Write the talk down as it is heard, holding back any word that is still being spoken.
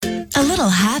a little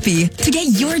happy to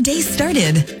get your day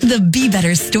started. The Be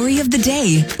Better Story of the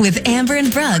Day with Amber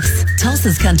and Brooks,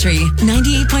 Tulsa's Country,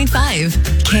 98.5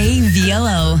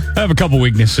 KVOO. I have a couple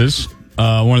weaknesses.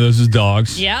 One of those is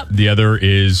dogs. Yep. The other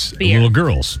is Beer. little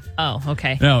girls. Oh,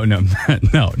 okay. No.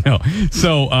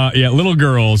 So, little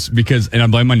girls, and I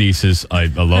blame my nieces. I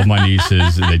love my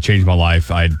nieces. They changed my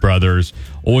life. I had brothers,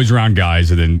 always around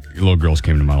guys, and then little girls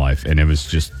came into my life, and it was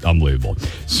just unbelievable.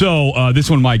 So,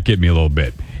 this one might get me a little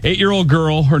bit. 8-year-old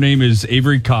girl, her name is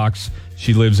Avery Cox.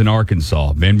 She lives in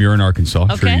Arkansas, Van Buren, Arkansas.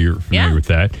 I'm sure you're familiar with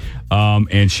that.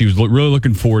 And she was really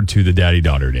looking forward to the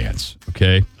daddy-daughter dance,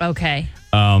 okay? Okay.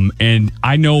 And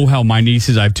I know how my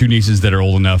nieces, I have 2 nieces that are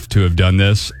old enough to have done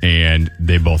this, and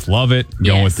they both love it,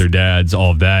 going with their dads, all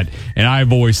of that. And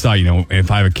I've always thought, if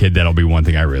I have a kid, that'll be one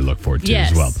thing I really look forward to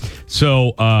as well.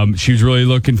 So she was really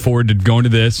looking forward to going to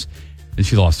this, and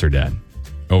she lost her dad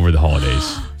over the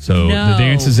holidays. So the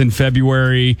dance is in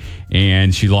February,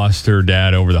 and she lost her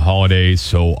dad over the holidays.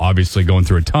 So obviously going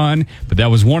through a ton, but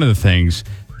that was one of the things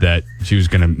that she was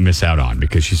going to miss out on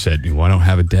because she said, well, I don't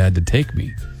have a dad to take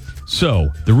me. So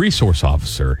the resource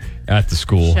officer at the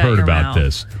school heard about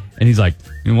this, and he's like,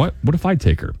 you know what? What if I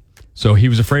take her? So he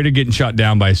was afraid of getting shot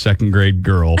down by a second grade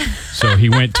girl. So he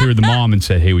went to the mom and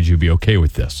said, hey, would you be okay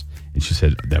with this? And she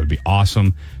said, that would be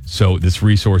awesome. So this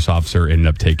resource officer ended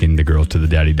up taking the girl to the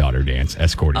daddy-daughter dance,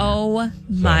 escorting her. Oh,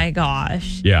 my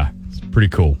gosh. Yeah, it's pretty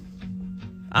cool.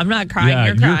 I'm not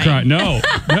crying. You're crying. No,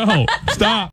 stop.